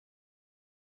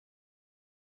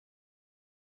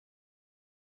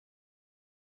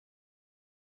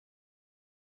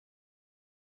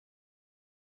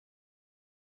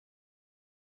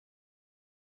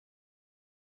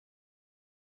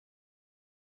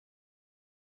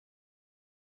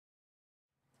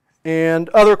And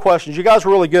other questions. You guys are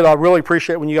really good. I really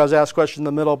appreciate when you guys ask questions in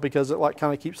the middle because it like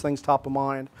kind of keeps things top of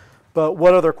mind. But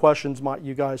what other questions might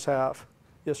you guys have?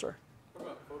 Yes, sir. What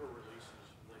about photo releases?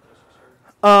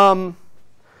 Are they necessary?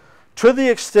 To the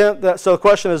extent that, so the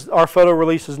question is, are photo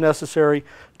releases necessary?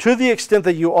 To the extent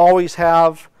that you always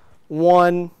have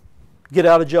one get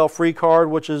out of jail free card,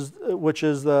 which is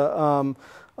the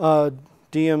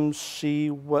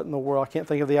DMC, what in the world? I can't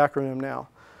think of the acronym now.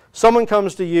 Someone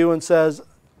comes to you and says,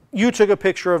 you took a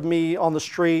picture of me on the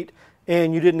street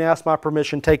and you didn't ask my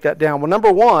permission, take that down. Well, number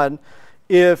one,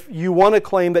 if you want to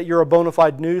claim that you're a bona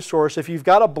fide news source, if you've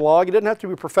got a blog, it doesn't have to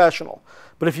be professional,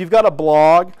 but if you've got a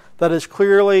blog that is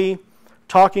clearly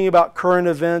talking about current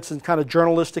events and kind of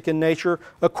journalistic in nature,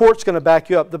 a court's going to back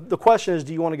you up. The question is,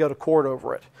 do you want to go to court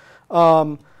over it?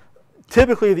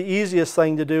 Typically, the easiest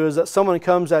thing to do is that someone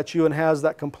comes at you and has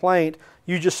that complaint,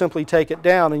 you just simply take it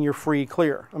down and you're free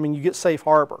clear. I mean, you get safe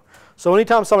harbor. So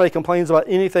anytime somebody complains about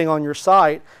anything on your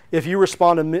site, if you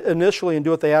respond initially and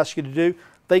do what they ask you to do,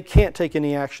 they can't take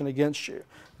any action against you.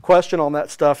 Question on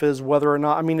that stuff is whether or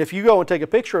not, I mean, if you go and take a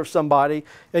picture of somebody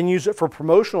and use it for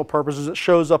promotional purposes, it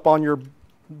shows up on your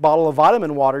bottle of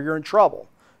vitamin water, you're in trouble.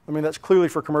 I mean, that's clearly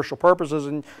for commercial purposes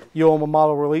and you owe them a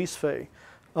model release fee.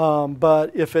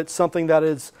 But if it's something that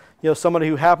is, somebody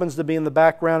who happens to be in the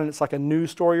background and it's like a news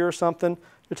story or something,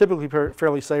 you're typically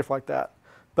fairly safe like that.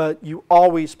 But you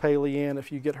always pay Leanne if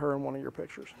you get her in one of your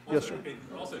pictures. Also, yes, sir. It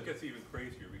also gets even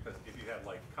crazier because if you have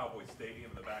like Cowboy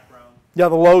Stadium in the background. Yeah,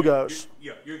 the logos.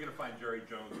 You're going to find Jerry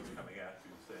Jones is coming at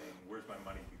you saying, where's my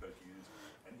money, because you used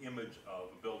an image of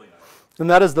a building on it. And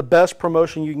that is the best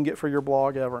promotion you can get for your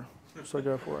blog ever. So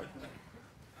go for it.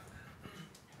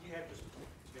 You have just as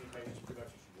many pages of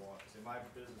production as you want. 'Cause in my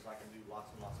business, I can do lots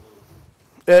and lots of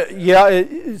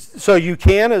little. So you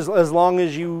can as long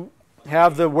as you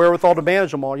have the wherewithal to manage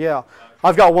them all, yeah.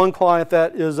 I've got one client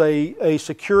that is a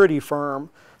security firm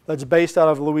that's based out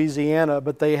of Louisiana,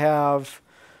 but they have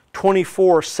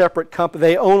 24 separate companies.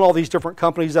 They own all these different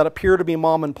companies that appear to be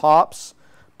mom and pops,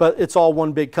 but it's all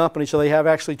one big company. So they have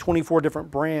actually 24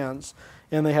 different brands,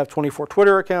 and they have 24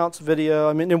 Twitter accounts, video.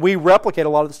 I mean, and we replicate a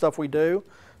lot of the stuff we do,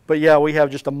 but yeah, we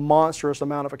have just a monstrous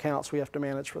amount of accounts we have to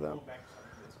manage for them. Back to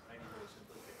something that's maybe really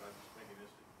simplistic, but I'm just maybe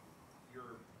missed it.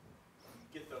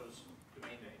 You get those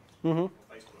domain names on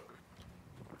Facebook.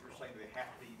 You're saying they have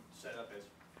to be set up as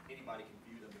anybody can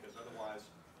view them because otherwise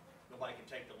nobody can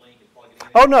take the link and plug it in.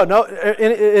 Oh no,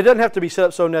 it doesn't have to be set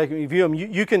up so now you can view them.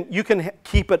 You can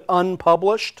keep it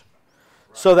unpublished,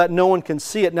 so that no one can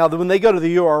see it. Now, when they go to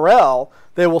the URL,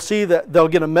 they will see that they'll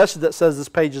get a message that says this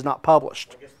page is not published.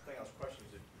 Well, I guess the thing I was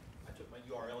questioning is that I took my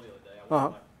URL the other day. I went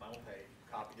on my own page,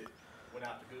 copied it, went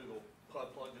out to Google,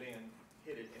 plugged it in,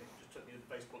 hit it, and it just took me to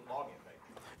the Facebook login page.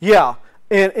 Yeah,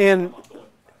 and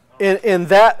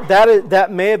that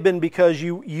may have been because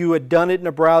you had done it in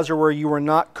a browser where you were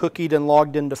not cookied and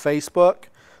logged into Facebook.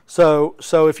 So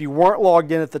if you weren't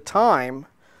logged in at the time,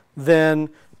 then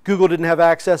Google didn't have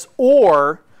access,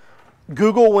 or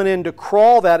Google went in to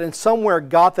crawl that and somewhere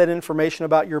got that information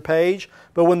about your page,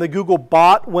 but when the Google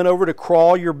bot went over to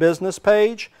crawl your business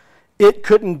page, it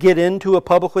couldn't get into a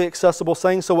publicly accessible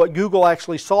thing, so what Google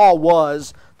actually saw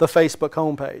was the Facebook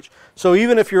homepage. So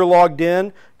even if you're logged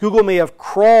in, Google may have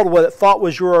crawled what it thought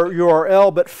was your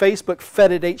URL, but Facebook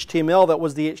fed it HTML that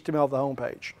was the HTML of the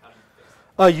homepage.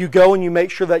 You go and you make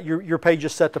sure that your page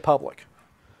is set to public.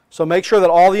 So make sure that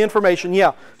all the information,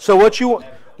 yeah. So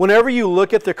whenever you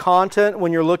look at the content,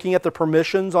 when you're looking at the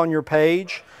permissions on your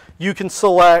page, you can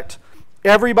select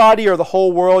everybody or the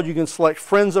whole world. You can select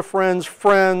friends of friends,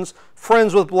 friends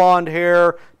with blonde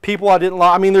hair, people I didn't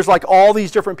like. I mean, there's like all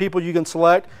these different people you can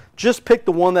select. Just pick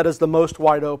the one that is the most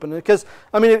wide open. Because,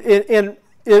 I mean,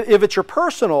 if it's your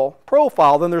personal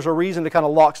profile, then there's a reason to kind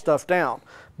of lock stuff down.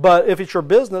 But if it's your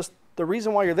business, the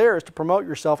reason why you're there is to promote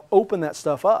yourself. Open that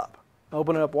stuff up.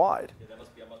 Open it up wide. Yeah, that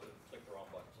must be, I must have clicked the wrong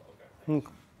button. So,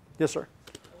 okay. Yes, sir.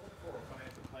 For a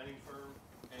financial planning firm,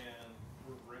 and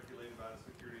we're regulated by the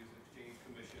Securities and Exchange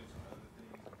Commission and other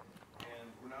things, and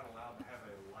we're not allowed to have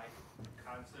a like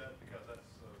concept because that's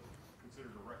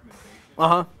considered a recommendation,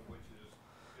 which is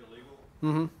illegal.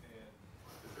 And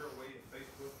is there a way in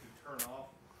Facebook to turn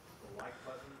off the like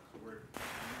button so where it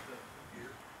doesn't appear?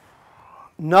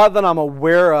 Not that I'm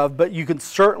aware of, but you can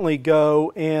certainly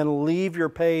go and leave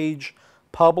your page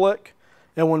public,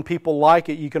 and when people like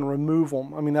it, you can remove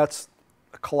them. I mean, that's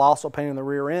a colossal pain in the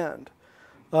rear end.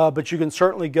 But you can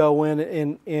certainly go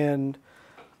in and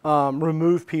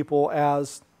remove people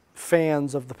as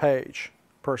fans of the page,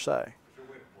 per se. Is there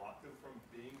a way to block them from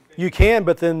being fans? You can,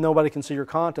 but then nobody can see your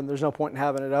content. There's no point in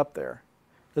having it up there.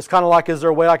 It's kind of like, is there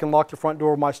a way I can lock the front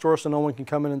door of my store so no one can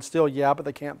come in and steal? Yeah, but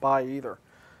they can't buy either.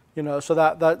 You know, so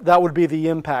that would be the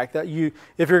impact. That you,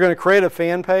 if you're going to create a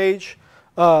fan page,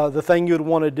 the thing you would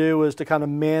want to do is to kind of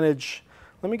manage.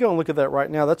 Let me go and look at that right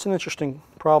now. That's an interesting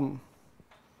problem.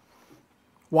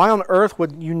 Why on earth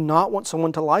would you not want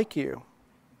someone to like you?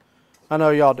 I know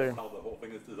y'all do. That's how the whole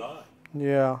thing is designed.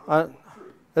 Yeah, I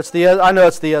know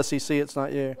it's the SEC. It's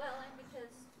not you. Well, and because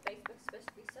Facebook's supposed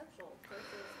to be social versus.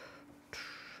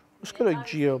 Let's go to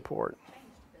Geoport.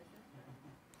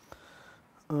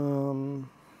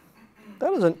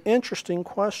 That is an interesting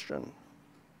question. And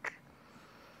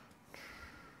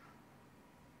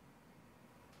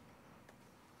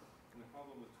the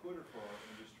problem with Twitter for our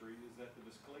industry is that the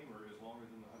disclaimer is longer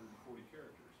than the 140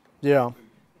 characters. Yeah.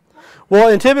 Well,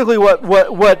 and typically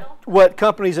what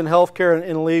companies in healthcare and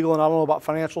in legal, and I don't know about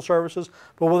financial services,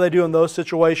 but what they do in those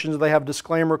situations, they have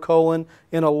disclaimer :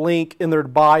 and a link in their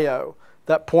bio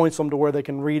that points them to where they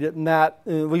can read it. And that,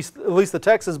 at least the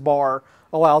Texas bar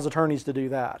allows attorneys to do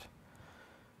that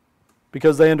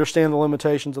because they understand the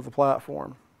limitations of the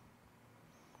platform.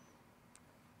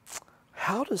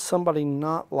 How does somebody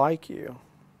not like you?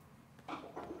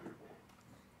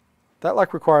 That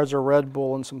like requires a Red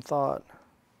Bull and some thought.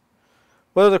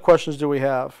 What other questions do we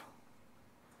have?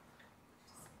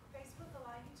 Does Facebook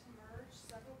allow you to merge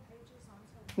several pages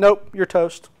onto? Nope, you're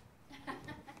toast.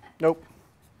 Nope.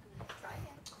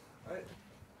 Try it.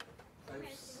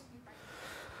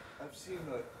 I've seen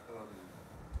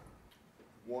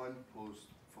one post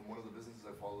from one of the businesses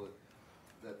I follow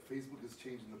that Facebook is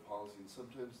changing the policy, and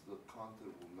sometimes the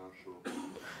content will not show up.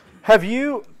 Have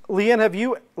you, Leanne, have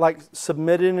you like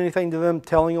submitted anything to them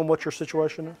telling them what your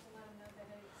situation is?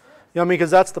 You know what I mean?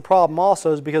 Because that's the problem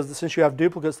also, is because since you have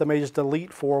duplicates, they may just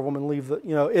delete 4 of them and leave the,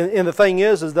 you know, and the thing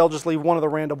is they'll just leave one of the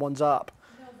random ones up.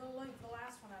 No, they'll link the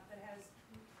last one up that has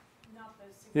not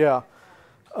those. Yeah.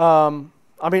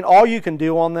 I mean, all you can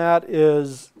do on that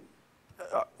is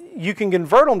you can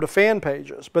convert them to fan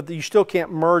pages, but you still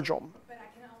can't merge them. But I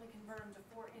can only convert them to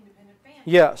 4 independent fans.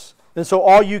 Yes. And so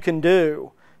all you can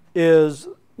do is,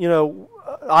 you know,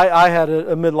 I had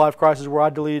a midlife crisis where I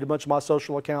deleted a bunch of my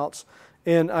social accounts,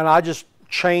 and I just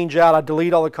change out, I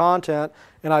delete all the content,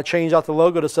 and I change out the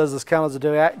logo that says this account is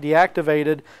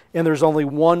deactivated, and there's only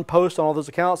one post on all those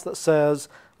accounts that says,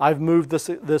 I've moved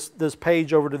this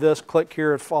page over to this, click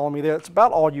here and follow me there. It's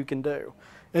about all you can do.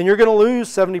 And you're going to lose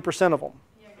 70% of them.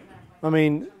 Yeah,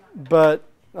 exactly.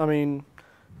 I mean,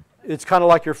 it's kind of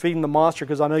like you're feeding the monster,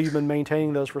 because I know you've been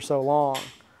maintaining those for so long,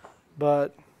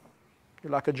 but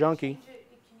you're like a junkie.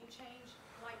 Can you change,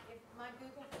 like if my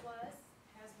Google Plus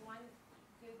has one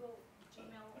Google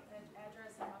Gmail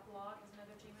address and my blog is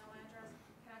another Gmail address,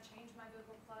 can I change my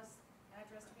Google Plus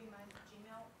address to be my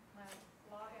Gmail, my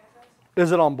blog address?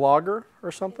 Is it on Blogger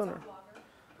or something? It's Or? on Blogger.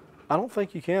 I don't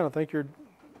think you can. I think you're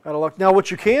out of luck. Now,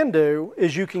 what you can do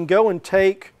is you can go and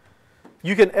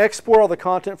you can export all the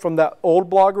content from that old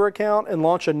Blogger account and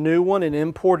launch a new one and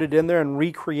import it in there and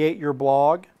recreate your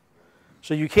blog.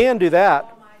 So you can do that.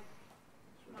 All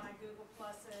my Google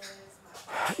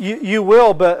Pluses, my. You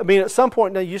will, but I mean, at some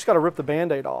point, now you just got to rip the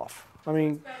Band-Aid off. I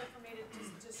mean, It's better for me to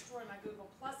just destroy my Google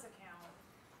Plus account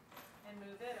and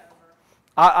move it over.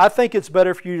 I think it's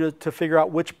better for you to figure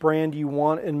out which brand you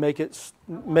want and make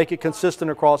it consistent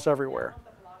across everywhere. I want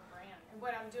the blog brand. And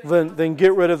what I'm doing Then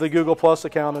get rid of the Google Plus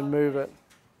account and move it.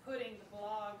 putting the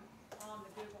blog on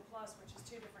the Google Plus, which is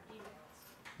 2 different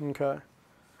emails. Okay.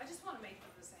 I just want to make them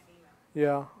the same email.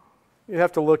 Yeah. You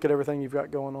have to look at everything you've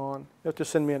got going on. You have to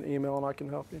send me an email and I can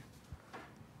help you.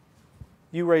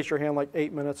 You raised your hand like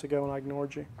 8 minutes ago and I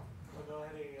ignored you.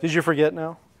 Did you forget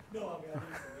now? No, I mean, I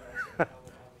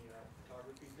recently on the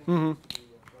photography thing. Mm-hmm. Do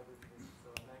photography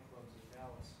for nightclubs in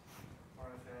Dallas.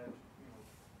 I've had,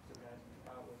 to that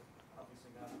outlet,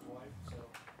 obviously not his wife, so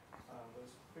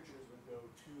those pictures would go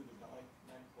to the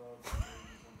nightclub and they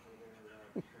use them for their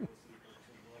privacy purposes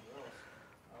and whatever else.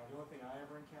 The only thing I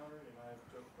ever encountered, and I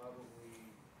took probably,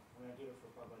 when I did it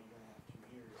for probably a year and a half,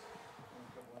 2 years, and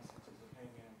a couple instances of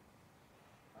hangman,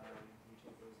 you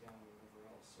take those down or whatever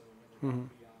else, so it never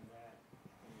got beyond that,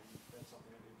 and that's something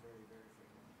I did very, very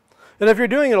frequently. And if you're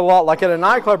doing it a lot, like at a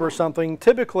nightclub or something,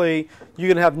 typically you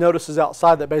can have notices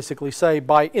outside that basically say,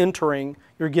 by entering,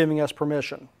 you're giving us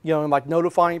permission, and like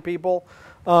notifying people.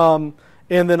 And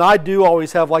then I do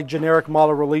always have like generic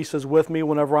model releases with me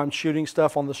whenever I'm shooting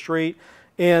stuff on the street.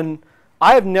 And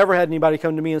I have never had anybody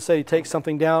come to me and say, take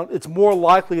something down. It's more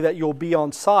likely that you'll be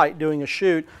on site doing a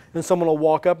shoot and someone will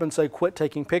walk up and say, quit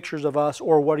taking pictures of us,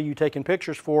 or what are you taking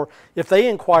pictures for? If they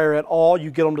inquire at all,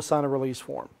 you get them to sign a release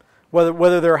form.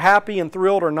 Whether they're happy and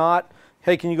thrilled or not,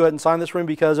 hey, can you go ahead and sign this for me?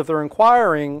 Because if they're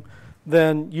inquiring,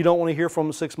 then you don't want to hear from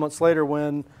them 6 months later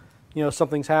when,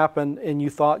 something's happened and you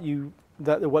thought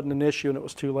that it wasn't an issue and it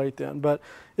was too late then. But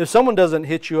if someone doesn't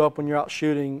hit you up when you're out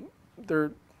shooting,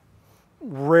 they're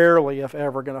rarely, if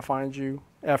ever, going to find you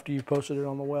after you've posted it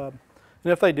on the web.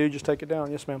 And if they do, just take it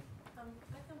down. Yes, ma'am. My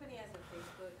company has a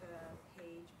Facebook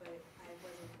page, but I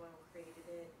wasn't the one who created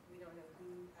it. We don't know who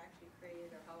actually created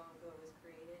it or how long ago it was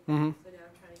created. Mm-hmm. So now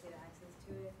I'm trying to get access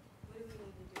to it. What do we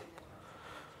need to do in that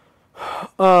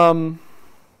process?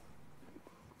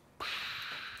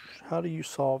 How do you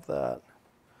solve that?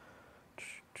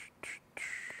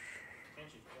 Can't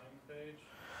you claim the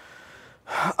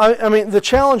page? I mean, the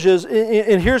challenge is,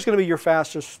 and here's going to be your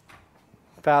fastest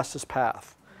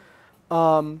path.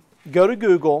 Go to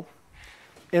Google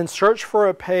and search for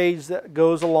a page that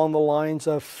goes along the lines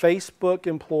of Facebook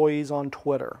employees on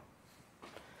Twitter.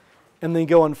 And then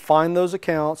go and find those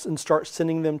accounts and start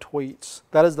sending them tweets.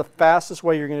 That is the fastest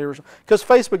way you're going to, because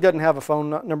Facebook doesn't have a phone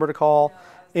number to call.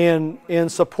 And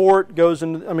support goes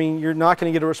in, you're not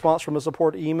going to get a response from a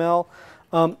support email.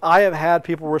 I have had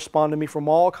people respond to me from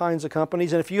all kinds of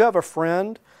companies. And if you have a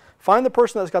friend, find the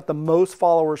person that's got the most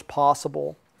followers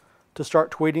possible to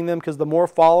start tweeting them, because the more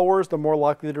followers, the more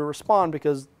likely to respond,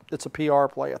 because it's a PR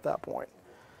play at that point.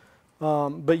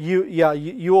 But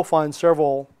you will find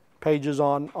several pages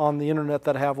on the internet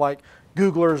that have like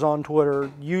Googlers on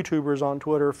Twitter, YouTubers on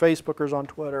Twitter, Facebookers on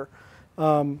Twitter,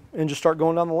 and just start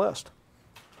going down the list.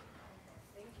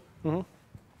 Mm-hmm.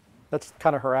 That's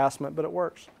kind of harassment, but it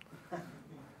works.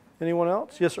 Anyone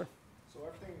else? Yes, sir. So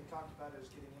everything we talked about is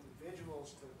getting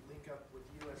individuals to link up with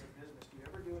you as a business. Do you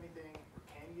ever do anything, or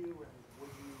can you, and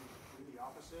would you do the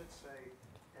opposite? Say,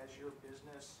 as your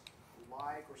business,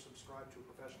 like or subscribe to a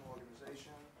professional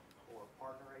organization or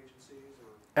partner agencies?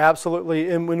 Or Absolutely.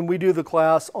 And when we do the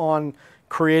class on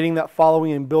creating that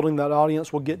following and building that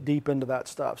audience, we'll get deep into that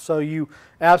stuff. So you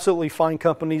absolutely find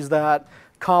companies that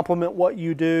complement what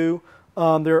you do.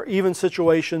 There are even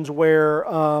situations where,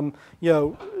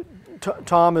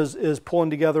 Tom is pulling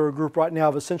together a group right now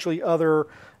of essentially other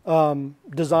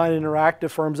design interactive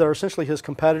firms that are essentially his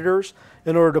competitors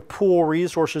in order to pool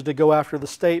resources to go after the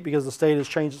state, because the state has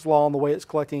changed its law on the way it's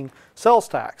collecting sales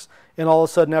tax. And all of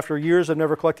a sudden, after years of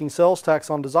never collecting sales tax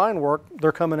on design work,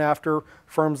 they're coming after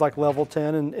firms like Level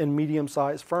 10 and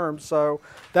medium-sized firms. So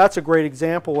that's a great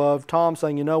example of Tom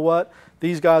saying, you know what,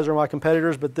 these guys are my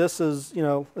competitors, but this is,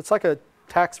 it's like a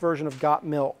tax version of Got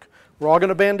Milk. We're all going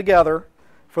to band together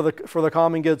for the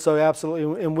common good. So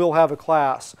absolutely, and we'll have a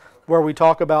class where we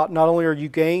talk about not only are you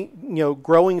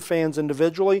growing fans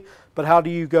individually, but how do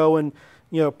you go and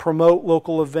promote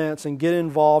local events and get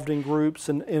involved in groups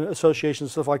and associations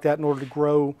and stuff like that in order to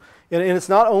grow. And it's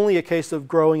not only a case of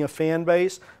growing a fan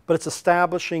base, but it's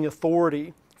establishing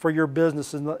authority for your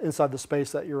business inside the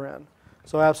space that you're in.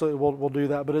 So absolutely, we'll do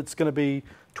that. But it's going to be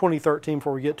 2013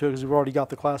 before we get to it, because we've already got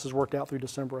the classes worked out through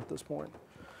December at this point.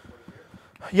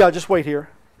 Yeah, just wait here.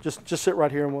 Just sit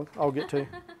right here, and I'll get to you.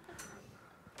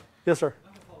 Yes, sir. I'm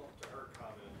gonna follow up to her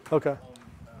comment. Okay.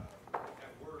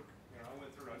 At work, I went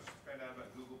through, I just found out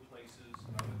about Google Places,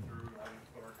 and I went through, I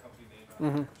put our company name out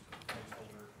Mhm. there, just a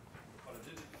placeholder. But I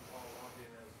didn't want to log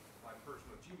in as my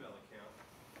personal Gmail account,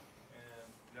 and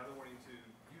now they're wanting to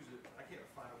use it, I can't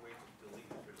find a way to delete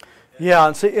it. Yeah,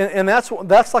 and see, and that's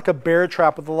like a bear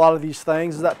trap with a lot of these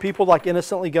things, is that people like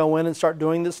innocently go in and start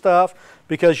doing this stuff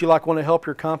because you like want to help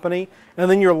your company,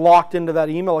 and then you're locked into that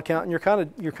email account, and you're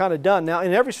kind of done. Now,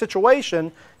 in every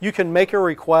situation, you can make a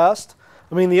request.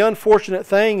 The unfortunate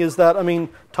thing is that,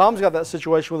 Tom's got that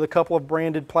situation with a couple of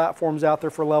branded platforms out there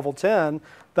for Level 10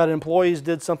 that employees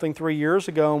did something 3 years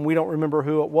ago, and we don't remember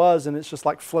who it was, and it's just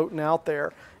like floating out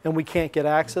there, and we can't get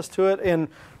access to it. And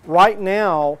right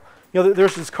now,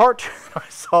 there's this cartoon I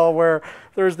saw where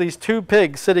there's these two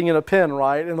pigs sitting in a pen,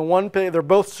 right? And the one pig, they're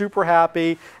both super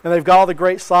happy, and they've got all the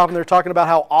great stuff, and they're talking about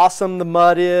how awesome the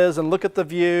mud is, and look at the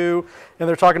view, and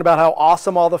they're talking about how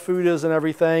awesome all the food is and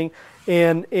everything.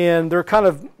 And they're kind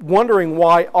of wondering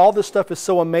why all this stuff is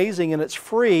so amazing and it's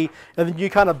free. And then you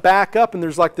kind of back up, and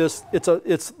there's like this,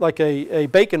 it's like a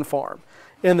bacon farm.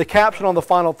 And the caption on the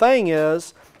final thing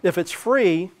is, if it's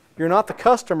free, you're not the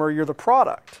customer, you're the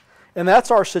product. And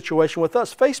that's our situation with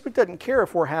us. Facebook doesn't care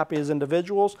if we're happy as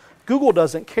individuals. Google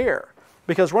doesn't care,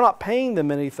 because we're not paying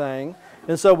them anything.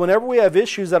 And so whenever we have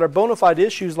issues that are bona fide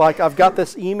issues, like I've got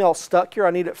this email stuck here,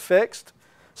 I need it fixed,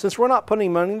 since we're not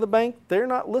putting money in the bank, they're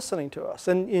not listening to us.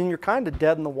 And you're kind of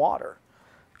dead in the water.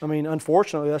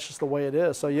 Unfortunately, that's just the way it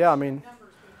is. So yeah, and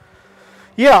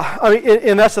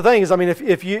that's the thing is,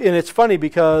 if you, and it's funny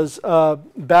because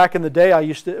back in the day, I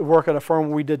used to work at a firm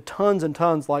where we did tons and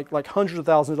tons, like hundreds of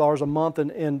thousands of dollars a month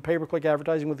in pay-per-click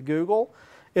advertising with Google.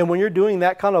 And when you're doing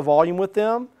that kind of volume with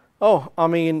them, oh, I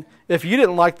mean, if you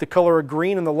didn't like the color of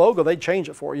green in the logo, they'd change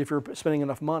it for you if you're spending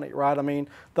enough money, right? I mean,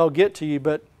 they'll get to you,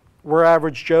 but we're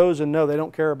average Joes, and no, they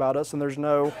don't care about us, and there's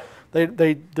no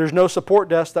support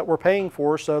desk that we're paying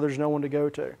for, so there's no one to go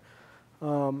to.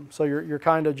 So you're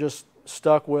kind of just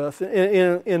stuck with.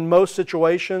 In most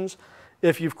situations,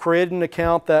 if you've created an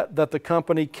account that the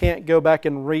company can't go back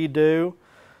and redo,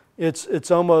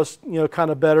 it's almost, you know,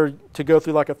 kind of better to go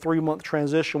through like a 3-month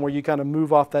transition where you kind of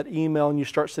move off that email and you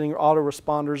start sending your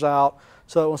autoresponders out,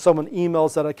 so that when someone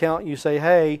emails that account, you say,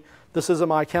 hey, this isn't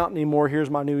my account anymore, here's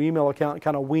my new email account, and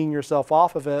kind of wean yourself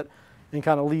off of it and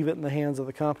kind of leave it in the hands of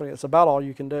the company. It's about all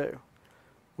you can do,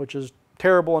 which is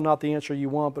terrible and not the answer you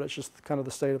want, but it's just kind of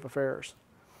the state of affairs.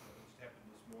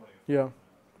 Yeah.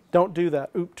 Don't do that.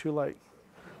 Oop, too late.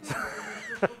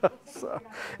 So,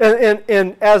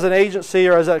 and as an agency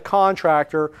or as a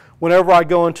contractor, whenever I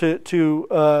go into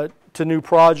to new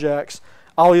projects,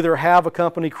 I'll either have a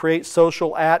company create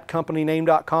social at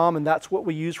companyname.com, and that's what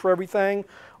we use for everything,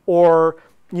 or,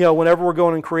 you know, whenever we're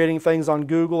going and creating things on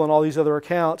Google and all these other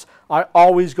accounts, I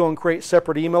always go and create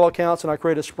separate email accounts, and I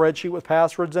create a spreadsheet with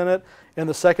passwords in it. And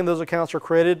the second those accounts are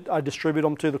created, I distribute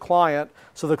them to the client,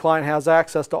 so the client has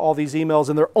access to all these emails,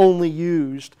 and they're only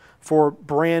used for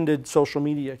branded social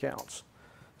media accounts.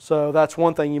 So that's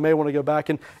one thing you may want to go back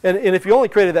and if you only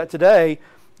created that today,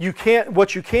 you can't.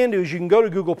 What you can do is you can go to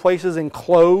Google Places and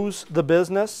close the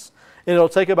business, and it'll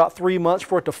take about 3 months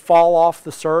for it to fall off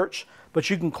the search. But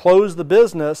you can close the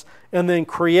business and then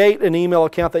create an email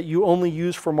account that you only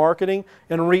use for marketing,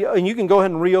 and you can go ahead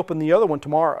and reopen the other one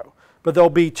tomorrow. But there'll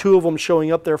be 2 of them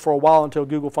showing up there for a while until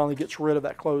Google finally gets rid of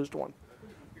that closed one.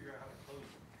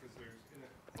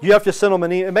 You have to send them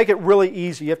an email. Make it really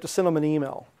easy. You have to send them an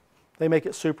email. They make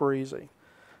it super easy.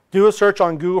 Do a search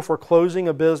on Google for closing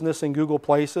a business in Google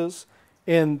Places,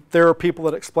 and there are people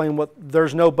that explain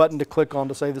there's no button to click on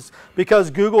to say this,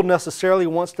 because Google necessarily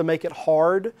wants to make it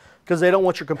hard, because they don't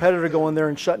want your competitor to go in there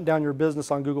and shutting down your business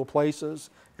on Google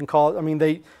Places and call it. I mean,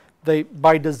 they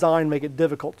by design make it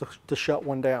difficult to shut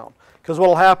one down. Because what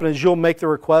will happen is you'll make the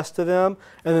request to them,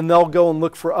 and then they'll go and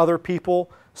look for other people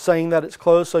saying that it's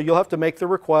closed. So you'll have to make the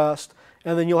request,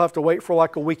 and then you'll have to wait for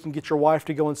like a week and get your wife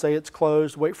to go and say it's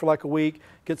closed. Wait for like a week,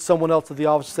 get someone else at the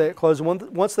office to say it's closed. And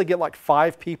once they get like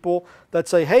 5 people that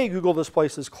say, hey, Google, this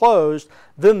place is closed,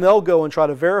 then they'll go and try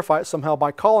to verify it somehow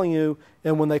by calling you.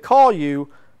 And when they call you,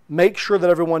 make sure that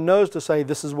everyone knows to say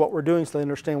this is what we're doing, so they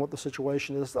understand what the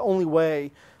situation is. It's the only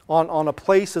way on a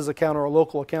Places account or a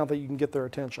local account that you can get their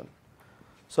attention.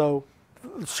 So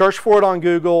search for it on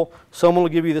Google. Someone will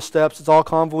give you the steps. It's all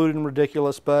convoluted and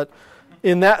ridiculous, but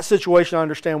in that situation, I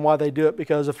understand why they do it,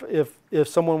 because if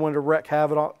someone wanted to wreak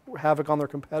havoc on their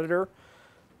competitor,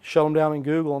 shut them down in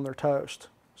Google and they're toast.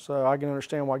 So I can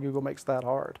understand why Google makes that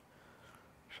hard.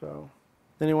 So,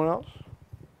 anyone else?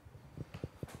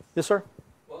 Yes, sir?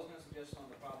 Well, I was going to suggest on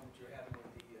the problem that you're having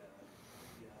with the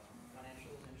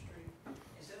financial industry,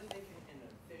 instead of making an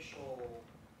official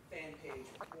fan page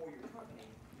for your company,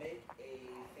 make a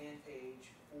fan page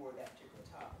for that particular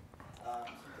topic. So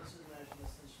let's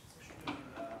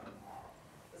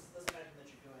imagine that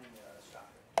you're doing stock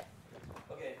trading.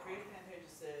 Okay, create a fan page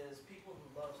that says people who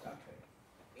love stock trading,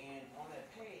 and on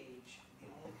that page, the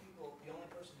only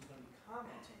person who's going to be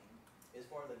commenting, as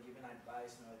far as like giving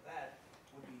advice and like that,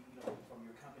 would be, you know, from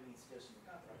your company, suggesting your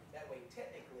company. That way,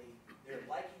 technically, they're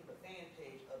liking the fan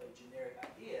page of a generic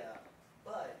idea,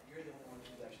 but you're the only one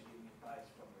who's actually giving advice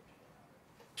from your generic idea.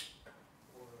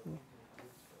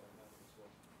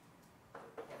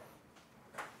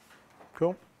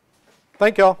 Cool.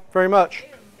 Thank y'all very much.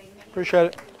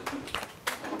 Appreciate it.